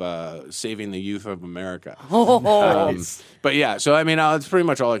of saving the youth of America. But yeah, so I mean, it's pretty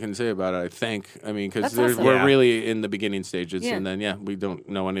much all I can say about it. I think, I mean, because That's awesome. we're Yeah. really in the beginning stages, Yeah. and then we don't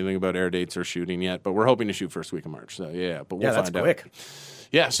know anything about air dates or shooting yet, but we're hoping to shoot first week of March. So but we'll Yeah, that's find out. quick.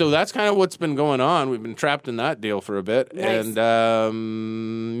 Yeah, so that's kind of what's been going on. We've been trapped in that deal for a bit. Nice. And,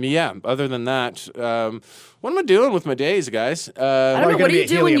 other than that, what am I doing with my days, guys? I don't know. you're What gonna do you be at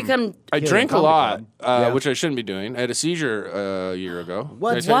do when you Helium. come? I Helium drink a Comedy lot, Club. which I shouldn't be doing. I had a seizure a year ago.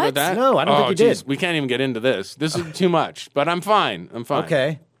 What? Did I tell you What? about that? No, I don't think you geez, did. We can't even get into this. This is too much, but I'm fine.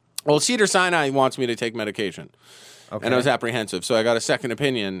 Okay. Well, Cedars-Sinai wants me to take medication. Okay. And I was apprehensive, so I got a second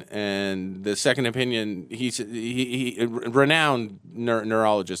opinion. And the second opinion, he renowned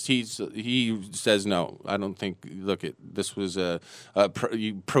neurologist. He says no. I don't think. Look, this was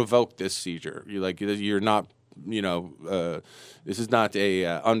you provoked this seizure. You're not. This is not a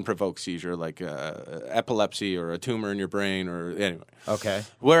unprovoked seizure like epilepsy or a tumor in your brain or anyway. Okay.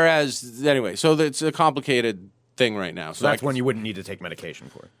 Whereas so it's a complicated thing right now. So that's when you wouldn't need to take medication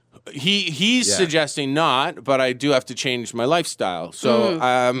for it. He's suggesting not, but I do have to change my lifestyle. So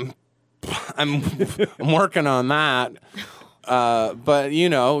I'm working on that. But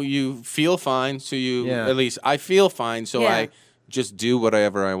you feel fine, so at least I feel fine, so I just do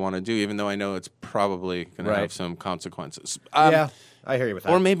whatever I want to do, even though I know it's probably going to have some consequences. I hear you with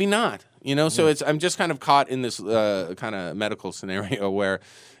that. Or maybe not. So I'm just kind of caught in this kind of medical scenario where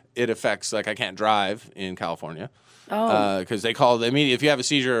it affects, like, I can't drive in California. Because they call if you have a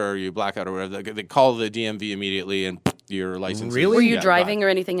seizure or you black out or whatever, they call the DMV immediately and your license. Really? Were you driving or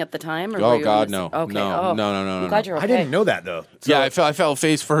anything at the time? Or Oh, were you God, no. Okay. No. I'm glad you're okay. I didn't know that, though. So, I fell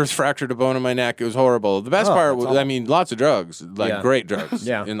face first, fractured a bone in my neck. It was horrible. The best part was, lots of drugs, great drugs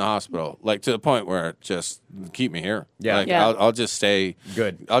in the hospital, like to the point where it just keep me here. I'll just stay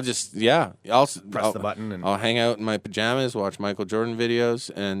good. I'll just, I'll press the button. And I'll hang out in my pajamas, watch Michael Jordan videos,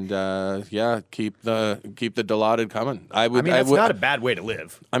 and, keep the Dilaudid coming. That's not a bad way to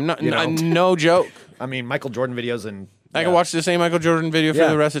live. I'm not, no joke. I mean, Michael Jordan videos and... I can watch the same Michael Jordan video for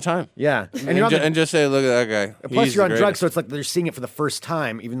the rest of the time. Yeah. And just say, look at that guy. Plus, you're on drugs, so it's like they're seeing it for the first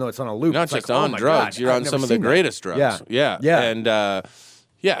time, even though it's on a loop. Not it's just like, on drugs. You're on some of the greatest drugs. Yeah. And,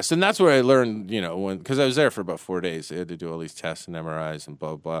 so that's where I learned, because I was there for about 4 days. They had to do all these tests and MRIs and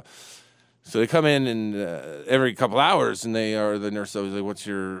blah, blah. So they come in and every couple hours, and the nurse was like, "What's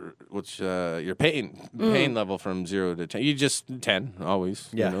your pain level from 0 to 10?" You just 10 always.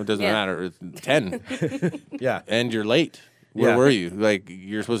 Yeah, it doesn't matter. It's 10. Yeah, and you're late. Where were you? Like,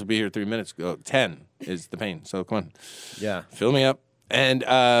 you're supposed to be here 3 minutes ago. 10 is the pain. So come on. Yeah, fill me up. And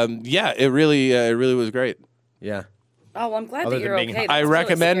it really was great. Yeah. Oh, well, I'm glad that you're okay. I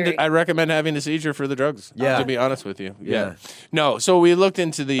recommend having the seizure for the drugs. Yeah. To be honest with you. Yeah. No. So we looked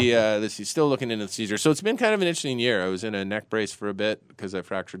into still looking into the seizure. So it's been kind of an interesting year. I was in a neck brace for a bit because I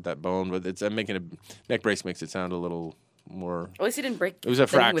fractured that bone, but I'm making a neck brace makes it sound a little more. At least you didn't break. It was a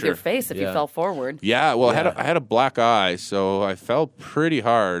fracture with your face if you fell forward. Yeah. Well, I had a black eye, so I fell pretty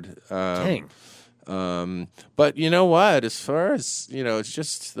hard. Dang. But you know what? As far as it's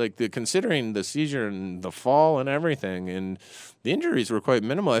just like considering the seizure and the fall and everything, and the injuries were quite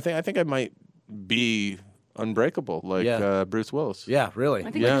minimal. I think I might be unbreakable, like Bruce Willis. Yeah, really.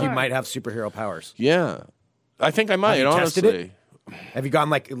 I think you might have superhero powers. Yeah, I think I might. Have you honestly, tested it? Have you gone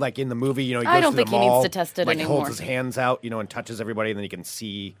like in the movie? He goes I don't to think the he mall, needs to test it like anymore. holds his hands out, and touches everybody, and then you can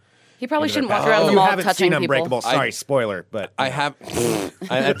see. He probably shouldn't walk powers. around the You mall haven't touching seen people. Unbreakable. Sorry, spoiler, but I have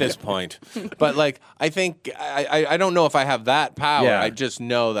at this point. But I think I don't know if I have that power. Yeah. I just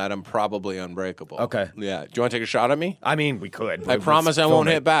know that I'm probably unbreakable. Okay. Yeah. Do you want to take a shot at me? I mean, we could. I promise I won't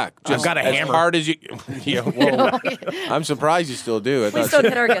hit back. I've got a as hammer. hard as you. Yeah. Whoa. I'm surprised you still do. Please don't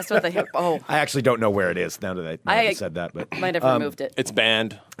hit our guest with a hip. Oh, I actually don't know where it is now that I said that, but might have removed it. It's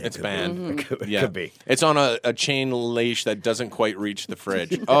banned. It's banned. It could be. It's on a chain leash that doesn't quite reach the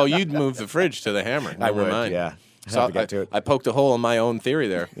fridge. Oh, you'd move the fridge to the hammer. Never mind. Yeah. So to get to it. I poked a hole in my own theory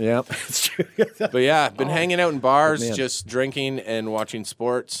there. Yeah, it's true. But yeah, I've been hanging out in bars, man. just drinking and watching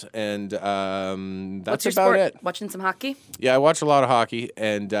sports, and What's that's your about sport? it. Watching some hockey? Yeah, I watch a lot of hockey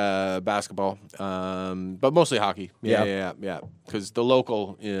and basketball, but mostly hockey. Yeah. Because the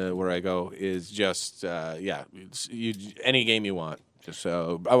local where I go is just any game you want. Just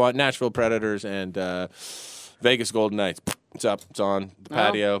I want Nashville Predators and Vegas Golden Knights. It's up. It's on the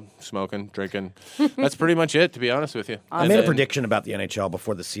patio, smoking, drinking. That's pretty much it, to be honest with you. I made a prediction about the NHL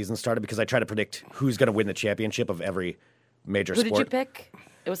before the season started because I try to predict who's going to win the championship of every major Who sport. did you pick?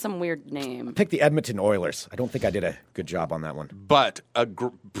 It was some weird name. Pick the Edmonton Oilers. I don't think I did a good job on that one. But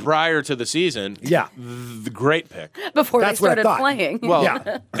prior to the season, the great pick. Before That's they what I started thought. playing.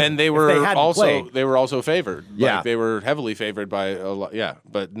 Well, and they were also favored. Yeah. Like, they were heavily favored by a lot. Yeah,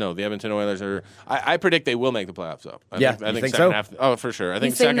 but no, the Edmonton Oilers are. I predict they will make the playoffs. Though. I think think second so? half. Oh, for sure. I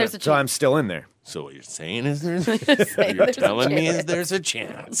think saying second. there's a So I'm still in there. So what you're saying is you're telling me is there's a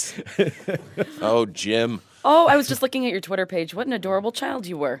chance. Oh, Jim. Oh, I was just looking at your Twitter page. What an adorable child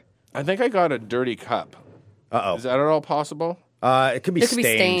you were. I think I got a dirty cup. Uh-oh. Is that at all possible? It could be It stained.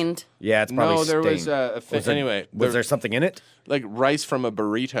 could be stained. Yeah, it's probably No, there stained. was a thing. Anyway, Was there something in it? like rice from a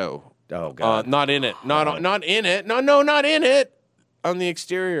burrito? Oh, God. Not in it. Not in it. No, not in it. On the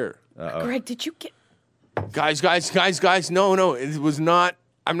exterior. Greg, did you get? Guys. No, it was not.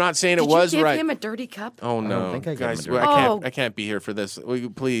 I'm not saying it was Did you give right. him a dirty cup? Oh no, think I gave him a guys, dirty cup. I can't be here for this. Will you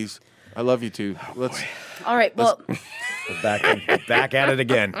please? I love you too. Let's. All right. Well, We're back at it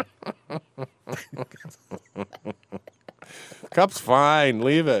again. Cup's fine.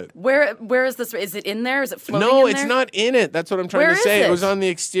 Leave it. where is this? Is it in there? Is it floating? No, in it's there? not in it. That's what I'm trying Where to is say. it? It was on the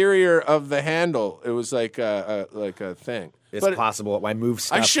exterior of the handle. It was like a thing. It's possible. I moved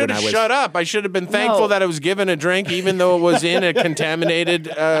stuff. I should have when shut up. I should have been thankful No. that I was given a drink, even though it was in a contaminated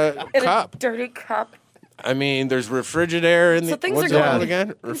In cup. a dirty cup. I mean, there's refrigerator in the. So things what's are it going called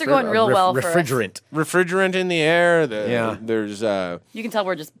again. Things are going real well for us. Refrigerant. In the air. Yeah. There's. You can tell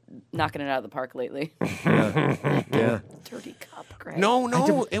we're just knocking it out of the park lately. Yeah. Dirty cup, Greg.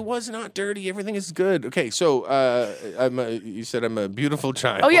 No, it was not dirty. Everything is good. Okay, so you said I'm a beautiful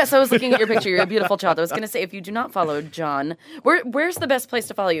child. Oh, yes, I was looking at your picture. You're a beautiful child. I was going to say, if you do not follow John, where's the best place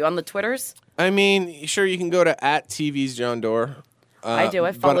to follow you? On the Twitters? I mean, sure, you can go to @TV's Jon Dore. I do.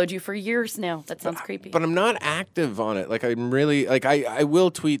 I've followed you for years now. That sounds creepy. But I'm not active on it. Like, I'm really, like, I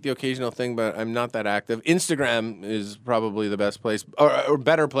will tweet the occasional thing, but I'm not that active. Instagram is probably the best place, or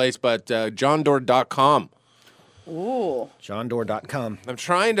better place, but jondore.com. Ooh. JonDore.com. I'm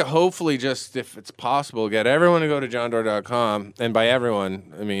trying to hopefully just, if it's possible, get everyone to go to jondore.com. And by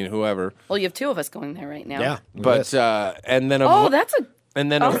everyone, I mean whoever. Well, you have two of us going there right now. Yeah. But, and then... That's a... And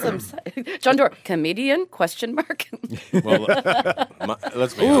then awesome. Jon Dore, comedian? Question mark. Well,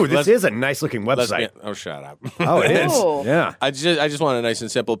 let's be Ooh, honest. this is a nice looking website. Shut up. Oh, it is. Oh. Yeah. I just want it nice and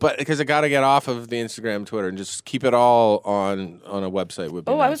simple, but because I got to get off of the Instagram, Twitter, and just keep it all on a website. Would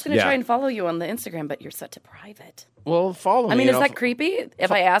be nice. I was going to try and follow you on the Instagram, but you're set to private. Well, follow me. I mean, is that creepy? If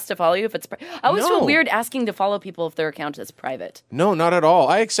I asked to follow you, if it's I always feel No. weird asking to follow people if their account is private. No, not at all.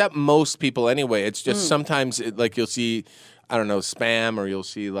 I accept most people anyway. It's just sometimes like you'll see, I don't know, spam, or you'll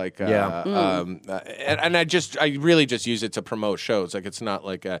see like, and I really just use it to promote shows. Like, it's not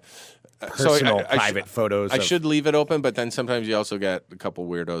like a Personal, private photos. I should leave it open, but then sometimes you also get a couple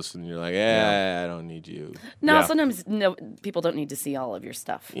weirdos, and you're like, I don't need you. No, Yeah. sometimes people don't need to see all of your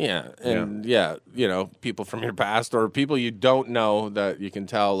stuff. Yeah, and people from your past or people you don't know that you can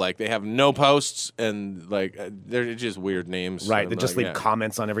tell, like, they have no posts and like they're just weird names. Right. And They just like, leave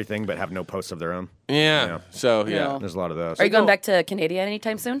comments on everything but have no posts of their own. Yeah. So Yeah. There's a lot of those. Are you going back to Canada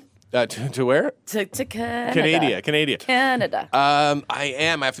anytime soon? To where? To Canada. Canada. Canada. I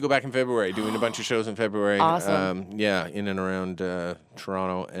am. I have to go back in February, doing a bunch of shows in February. Awesome. In and around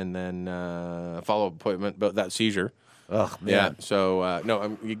Toronto, and then a follow-up appointment about that seizure. Oh, Yeah. man. So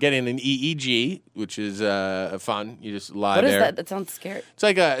you're getting an EEG, which is fun. You just lie What there. is that? That sounds scary. It's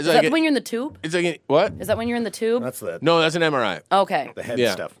like a. It's Is like that when you're in the tube? It's like what? Is that when you're in the tube? That's No, that's an MRI. Okay. the head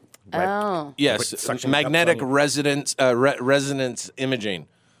Yeah. stuff. Right. Oh. Yes, Suction magnetic cups on you. resonance imaging.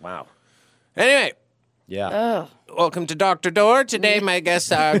 Wow. Anyway, Yeah. welcome to Dr. Dore. Today, my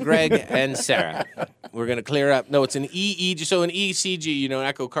guests are Greg and Sarah. We're going to clear up. No, it's an EEG. So an ECG, an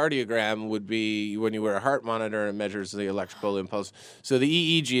echocardiogram would be when you wear a heart monitor and it measures the electrical impulse. So the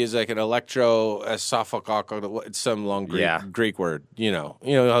EEG is like an electroesophageal. It's some long Greek word. You know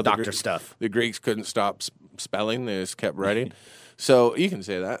how Doctor stuff. The Greeks couldn't stop spelling; they just kept writing. So you can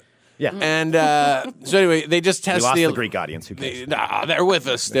say that. Yeah. And so anyway, they just We test lost the Greek audience. Who cares? They're with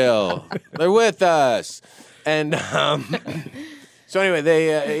us still. They're with us. And so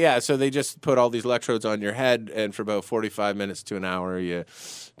anyway, so they just put all these electrodes on your head, and for about 45 minutes to an hour, you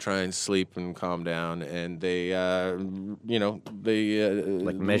try and sleep and calm down. And they,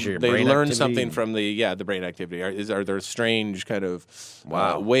 measure your they brain learn activity? something from the brain activity. Are there strange kind of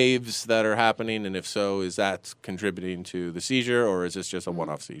waves that are happening? And if so, is that contributing to the seizure, or is this just a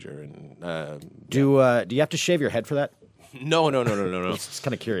one-off seizure? And Do you have to shave your head for that? No. Just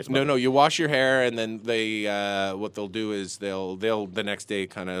kind of curious. No. You wash your hair, and then they what they'll do is they'll the next day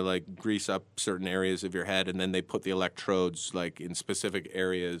kind of like grease up certain areas of your head, and then they put the electrodes like in specific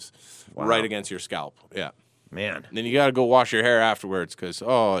areas right against your scalp. Yeah, Man. and then you got to go wash your hair afterwards because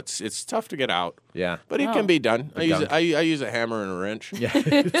it's tough to get out. Yeah. But it can be done. I done. use a hammer and a wrench. Yeah.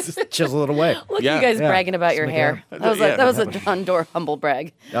 Just chisel it away. Look Yeah. at you guys Yeah. bragging about your hair. That was a Jon Dore humble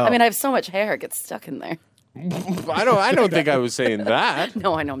brag. Oh. I mean, I have so much hair, it gets stuck in there. I don't think I was saying that.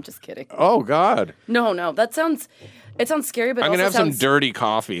 No, I know, I'm just kidding. Oh God, No, it sounds scary, but I'm it gonna also have sounds... some dirty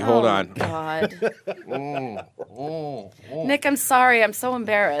coffee. Hold Oh, on. God. Nick, I'm sorry. I'm so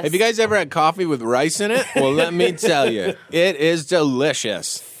embarrassed. Have you guys ever had coffee with rice in it? Well, let me tell you, it is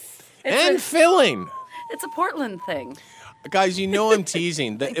delicious and filling. It's a Portland thing. Guys, I'm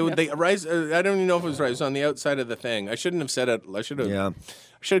teasing. The rice. I don't even know if it was rice. It was on the outside of the thing. I shouldn't have said it. I should have. Yeah.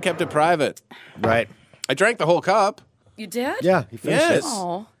 Should have kept it private. Right. I drank the whole cup. You did? Yeah. You finished Yes. it.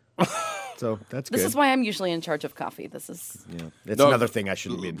 Oh, So that's good. this is why I'm usually in charge of coffee. This is Yeah. It's No. another thing I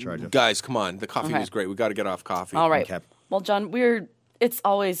shouldn't be in charge of. Guys, come on. The coffee Okay. was great. We got to get off coffee. all right. Okay. Well, John, it's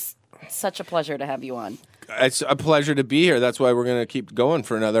always such a pleasure to have you on. It's a pleasure to be here. That's why we're going to keep going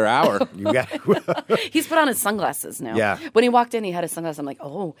for another hour. You got He's put on his sunglasses now. Yeah. When he walked in, he had his sunglasses. I'm like,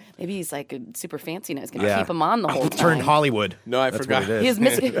 oh, maybe he's like super fancy now. He's going to Yeah. keep him on the whole time. turned Hollywood. No, I That's forgot. What it He is.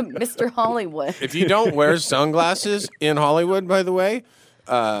 is Mr. Hollywood. If you don't wear sunglasses in Hollywood, by the way,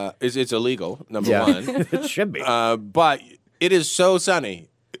 it's illegal, number Yeah. one. It should be. But it is so sunny.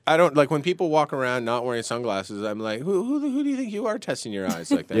 I don't like when people walk around not wearing sunglasses. I'm like, who do you think you are testing your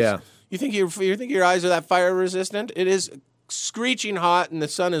eyes like this? Yeah. You think your eyes are that fire resistant? It is screeching hot and the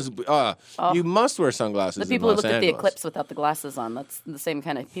sun is. You must wear sunglasses. The people in who Los look at the Angeles. eclipse without the glasses on. That's the same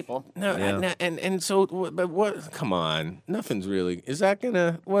kind of people. No, Yeah. and so, but what? Come on, nothing's really. Is that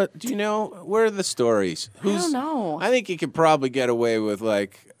gonna? What do you know? Where are the stories? I don't know. I think you could probably get away with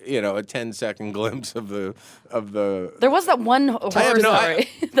like a 10-second glimpse of the. There was that one horror story. that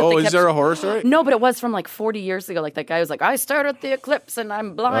they is kept- there a horror story? No, but it was from like 40 years ago. Like that guy was like, I stared at the eclipse and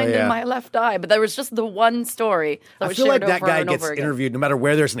I'm blind yeah. in my left eye. But there was just the one story that I was feel like shared that over guy and gets over again. interviewed no matter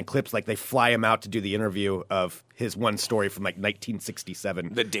where there's an eclipse. Like they fly him out to do the interview of his one story from like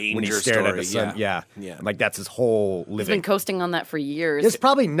 1967. The danger when he stared at the story, sun. yeah. Like that's his whole He's living. been coasting on that for years. There's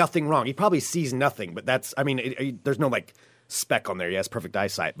probably nothing wrong. He probably sees nothing, but that's. I mean, there's no like speck on there. He has perfect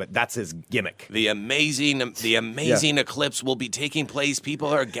eyesight, but that's his gimmick. The amazing eclipse will be taking place. People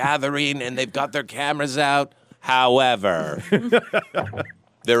are gathering and they've got their cameras out. However,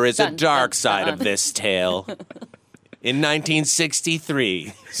 there is a dark side of this tale. In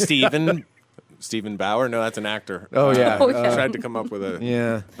 1963, Stephen Bauer? No, that's an actor. Oh yeah. yeah. Tried to come up with a.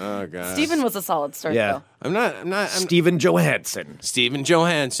 Yeah. Oh god. Stephen was a solid start, Yeah. though. Stephen Johansson. Stephen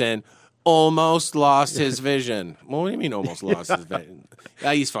Johansson almost lost his vision. Well, what do you mean almost lost his vision?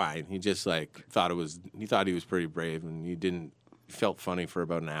 Yeah, he's fine. He just thought he was pretty brave, and he felt funny for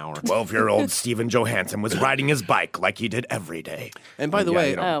about an hour. 12-year-old Stephen Johansson was riding his bike like he did every day. And by the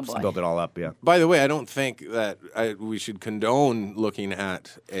way, Oh, boy. built it all up. Yeah. by the way, I don't think that we should condone looking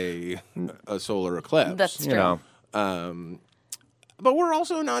at a solar eclipse. That's true. You know. But we're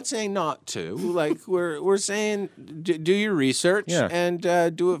also not saying not to. Like we're saying, do your research and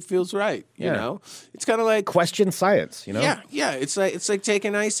do what feels right. You know, it's kind of like Question science. You know. yeah. It's like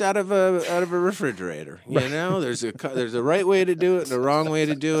taking ice out of a refrigerator. You know, there's a right way to do it and a wrong way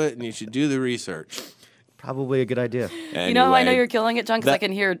to do it, and you should do the research. Probably a good idea. You know how I know Anyway, you're killing it, John? Because I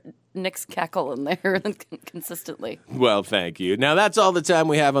can hear Nick's cackle in there consistently. Well, thank you. Now, that's all the time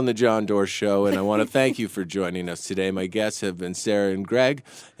we have on the Jon Dore Show, and I want to thank you for joining us today. My guests have been Sarah and Greg,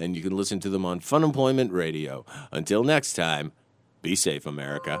 and you can listen to them on Funemployment Radio. Until next time, be safe,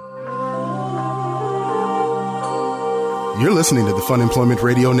 America. You're listening to the Fun Employment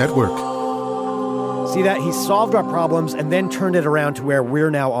Radio Network. See that? He solved our problems and then turned it around to where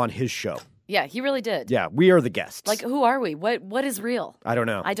we're now on his show. Yeah, he really did. Yeah, we are the guests. Like, who are we? What is real? I don't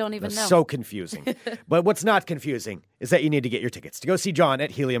know. I don't even It's know. so confusing. But what's not confusing is that you need to get your tickets to go see John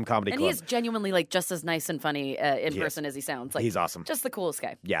at Helium Comedy And Club. he is genuinely like just as nice and funny in person as he sounds. Like, He's awesome. Just the coolest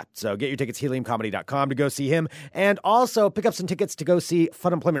guy. Yeah, so get your tickets, heliumcomedy.com, to go see him. And also pick up some tickets to go see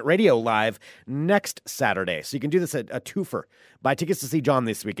Fun Employment Radio live next Saturday. So you can do this at a twofer. Buy tickets to see John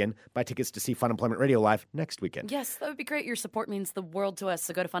this weekend. Buy tickets to see Fun Employment Radio live next weekend. Yes, that would be great. Your support means the world to us.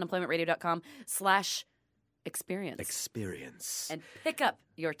 So go to funemploymentradio.com/experience and pick up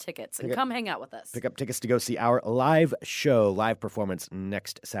your tickets and come hang out with us. Pick up tickets to go see our live performance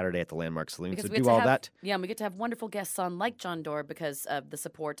next Saturday at the Landmark Saloon. Because So we get do to all have, that. Yeah, and we get to have wonderful guests on like Jon Dore because of the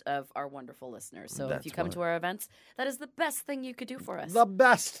support of our wonderful listeners. So if you come to our events, that is the best thing you could do for us. The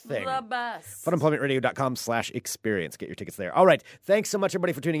best thing. The best. Funemploymentradio.com/experience. Get your tickets there. All right. Thanks so much,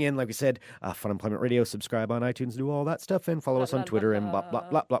 everybody, for tuning in. Like we said, Fun Employment Radio. Subscribe on iTunes. Do all that stuff. And follow us on Twitter and blah, blah,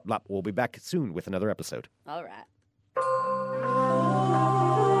 blah, blah, blah. We'll be back soon with another episode. All right.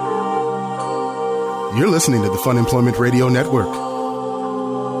 You're listening to the Fun Employment Radio Network.